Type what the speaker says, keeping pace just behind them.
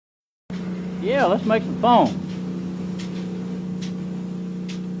Yeah, let's make some foam.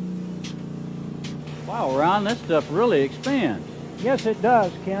 Wow, Ron, this stuff really expands. Yes, it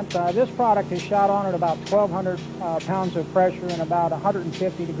does, Kent. This product is shot on at about 1,200 pounds of pressure and about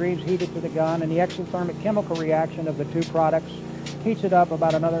 150 degrees heated to the gun, and the exothermic chemical reaction of the two products heats it up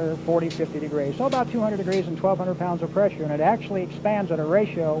about another 40, 50 degrees. So about 200 degrees and 1,200 pounds of pressure, and it actually expands at a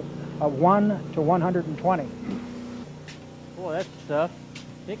ratio of 1 to 120. Boy, that stuff,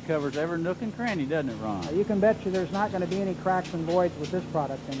 it covers every nook and cranny, doesn't it, Ron? You can bet you there's not going to be any cracks and voids with this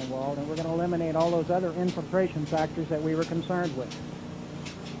product in the wall, and we're going to eliminate all those other infiltration factors that we were concerned with.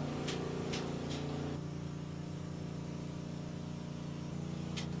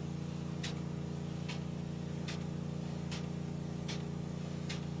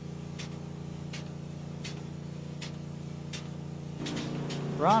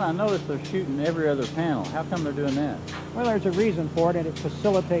 Ron, I noticed they're shooting every other panel. How come they're doing that? Well, there's a reason for it, and it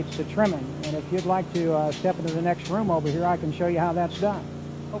facilitates the trimming. And if you'd like to step into the next room over here, I can show you how that's done.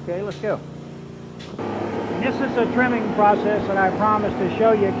 Okay, let's go. And this is a trimming process that I promised to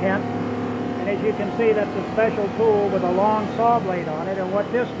show you, Kent. And as you can see, that's a special tool with a long saw blade on it. And what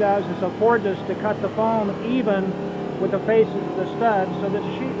this does is affords us to cut the foam even with the faces of the studs so that the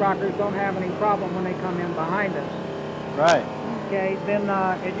sheetrockers don't have any problem when they come in behind us. Right. Okay, then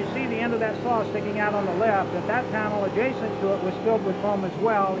as you see the end of that saw sticking out on the left, if that panel adjacent to it was filled with foam as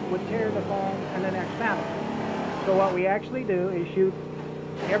well, it would tear the foam in the next panel. So what we actually do is shoot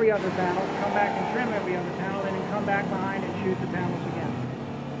every other panel, come back and trim every other panel, and then come back behind and shoot the panels again.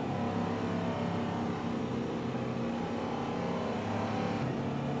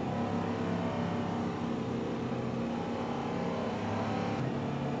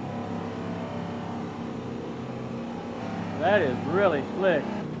 That is really slick.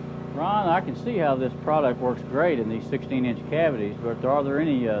 Ron, I can see how this product works great in these 16-inch cavities, but are there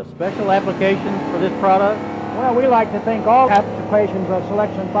any special applications for this product? Well, we like to think all applications of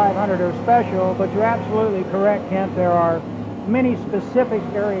Selection 500 are special, but you're absolutely correct, Kent. There are many specific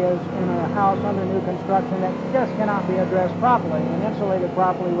areas in a house under new construction that just cannot be addressed properly and insulated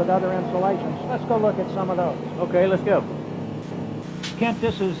properly with other insulations. Let's go look at some of those. Okay, let's go. Kent,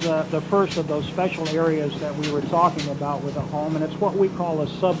 this is the first of those special areas that we were talking about with a home, and it's what we call a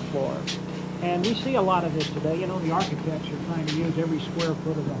subfloor. And we see a lot of this today. You know, the architects are trying to use every square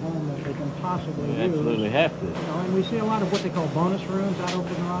foot of the home that they can possibly use. Absolutely have to. You know, and we see a lot of what they call bonus rooms out over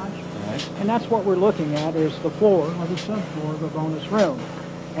the garage. Right. And that's what we're looking at, is the floor or the subfloor of a bonus room.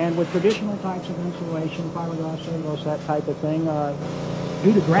 And with traditional types of insulation, fiberglass, cellulose, that type of thing,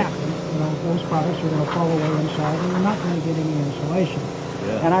 due to grafting, you know, those products are going to fall away inside, and you're not going to get any insulation.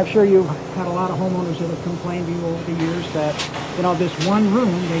 Yeah. And I'm sure you've had a lot of homeowners that have complained to you over the years that, you know, this one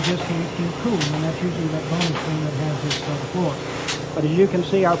room, they just can't keep cool, and that's usually that bonus room that has this subfloor. But as you can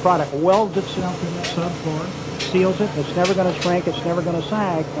see, our product welds itself to that subfloor, seals it, it's never going to shrink, it's never going to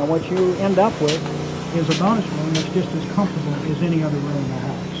sag, and what you end up with is a bonus room that's just as comfortable as any other room in the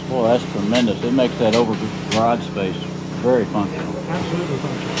house. Boy, that's tremendous. It makes that over garage space very functional. Absolutely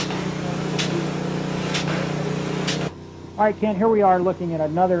functional. All right, Kent, here we are looking at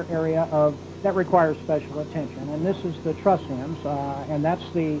another area that requires special attention, and this is the truss ends, and that's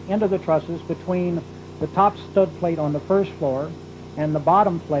the end of the trusses between the top stud plate on the first floor and the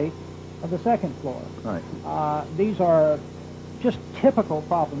bottom plate of the second floor. Right. These are just typical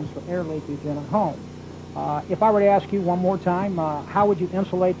problems for air leakage in a home. If I were to ask you one more time, how would you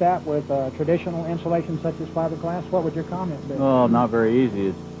insulate that with traditional insulation such as fiberglass? What would your comment be? Oh, not very easy.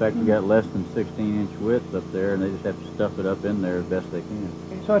 In fact, we got less than 16-inch width up there, and they just have to stuff it up in there as best they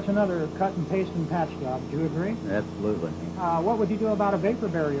can. So it's another cut and paste and patch job. Do you agree? Absolutely. What would you do about a vapor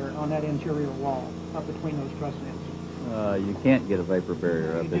barrier on that interior wall up between those truss ends? You can't get a vapor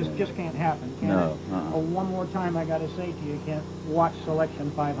barrier up in It there. just can't happen, can No. it? Oh, one more time I got to say to you, Kent, watch Selection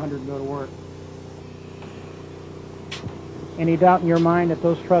 500 go to work. Any doubt in your mind that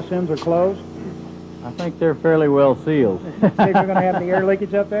those truss ends are closed? I think they're fairly well sealed. Think we're going to have any air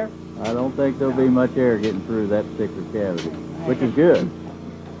leakage up there? I don't think there'll be much air getting through that particular cavity, which is good.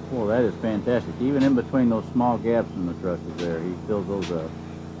 Well, that is fantastic. Even in between those small gaps in the trusses there, he fills those up.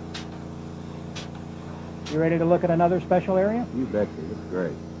 You ready to look at another special area? You betcha. It's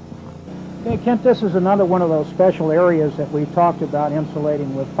great. Okay, Kent, this is another one of those special areas that we've talked about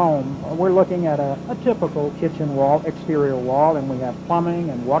insulating with foam. We're looking at a typical kitchen wall, exterior wall, and we have plumbing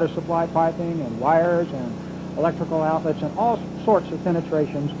and water supply piping and wires and electrical outlets and all sorts of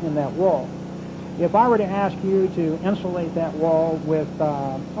penetrations in that wall. If I were to ask you to insulate that wall with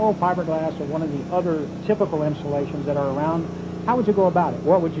fiberglass or one of the other typical insulations that are around, how would you go about it?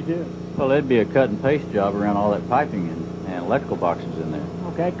 What would you do? Well, it'd be a cut and paste job around all that piping and electrical boxes in there.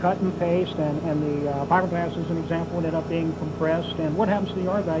 Okay, cut and paste, and the fiberglass is an example, ended up being compressed. And what happens to the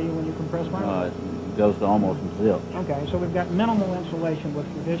R value when you compress fiberglass? It goes to almost zilch. Okay, so we've got minimal insulation with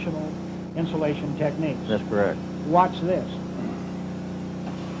traditional insulation techniques. That's correct. Watch this.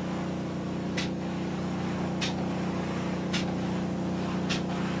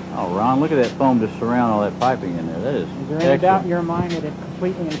 Oh, Ron, look at that foam just surround all that piping in there. That is Is there any doubt in your mind that it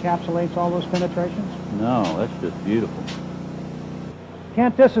completely encapsulates all those penetrations? No, that's just beautiful.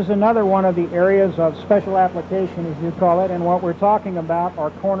 Kent, this is another one of the areas of special application, as you call it, and what we're talking about are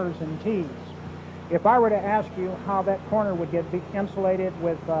corners and tees. If I were to ask you how that corner would get insulated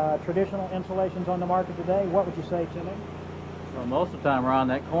with traditional insulations on the market today, what would you say to me? Well, most of the time, Ron,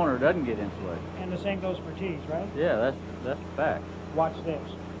 that corner doesn't get insulated. And the same goes for tees, right? Yeah, that's a fact. Watch this.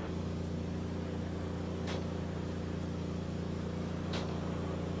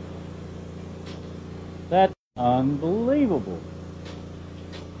 That's unbelievable.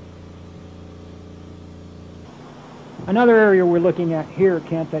 Another area we're looking at here,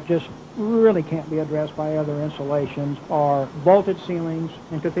 Kent, that just really can't be addressed by other insulations are vaulted ceilings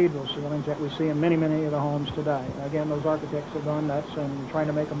and cathedral ceilings that we see in many, many of the homes today. Again, those architects have gone nuts and trying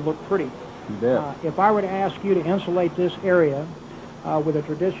to make them look pretty. You bet. If I were to ask you to insulate this area with a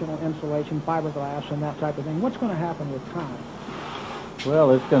traditional insulation, fiberglass, and that type of thing, what's going to happen with time?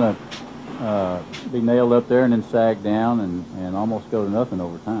 Well, it's going to be nailed up there and then sag down and almost go to nothing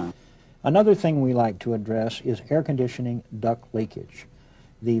over time. Another thing we like to address is air conditioning duct leakage.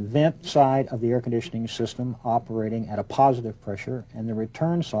 The vent side of the air conditioning system operating at a positive pressure and the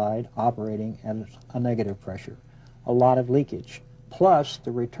return side operating at a negative pressure. A lot of leakage. Plus,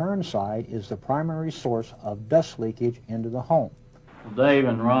 the return side is the primary source of dust leakage into the home. Well, Dave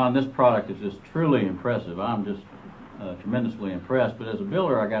and Ron, this product is just truly impressive. I'm just tremendously impressed. But as a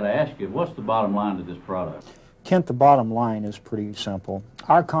builder, I got to ask you, what's the bottom line to this product? Kent, the bottom line is pretty simple.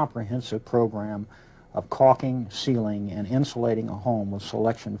 Our comprehensive program of caulking, sealing, and insulating a home with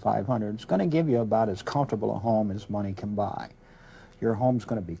Selection 500 is going to give you about as comfortable a home as money can buy. Your home's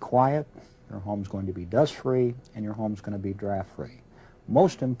going to be quiet, your home's going to be dust-free, and your home's going to be draft-free.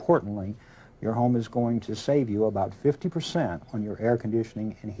 Most importantly, your home is going to save you about 50% on your air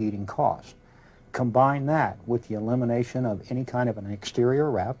conditioning and heating costs. Combine that with the elimination of any kind of an exterior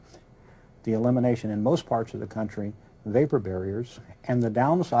wrap, the elimination in most parts of the country vapor barriers, and the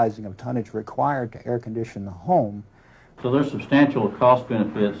downsizing of tonnage required to air condition the home. So there's substantial cost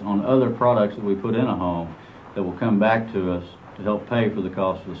benefits on other products that we put in a home that will come back to us to help pay for the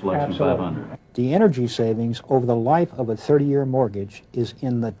cost of the Selection 500. The energy savings over the life of a 30-year mortgage is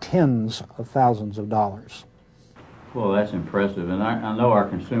in the tens of thousands of dollars. Well, that's impressive, and I know our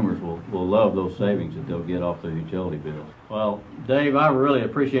consumers will love those savings that they'll get off their utility bills. Well, Dave, I really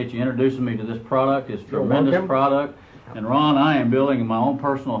appreciate you introducing me to this product. It's a tremendous product. And Ron, I am building my own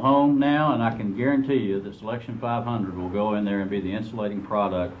personal home now, and I can guarantee you that Selection 500 will go in there and be the insulating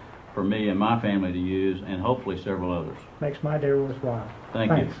product for me and my family to use, and hopefully several others. Makes my day worthwhile.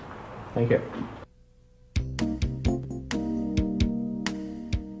 Thank you. Thank you.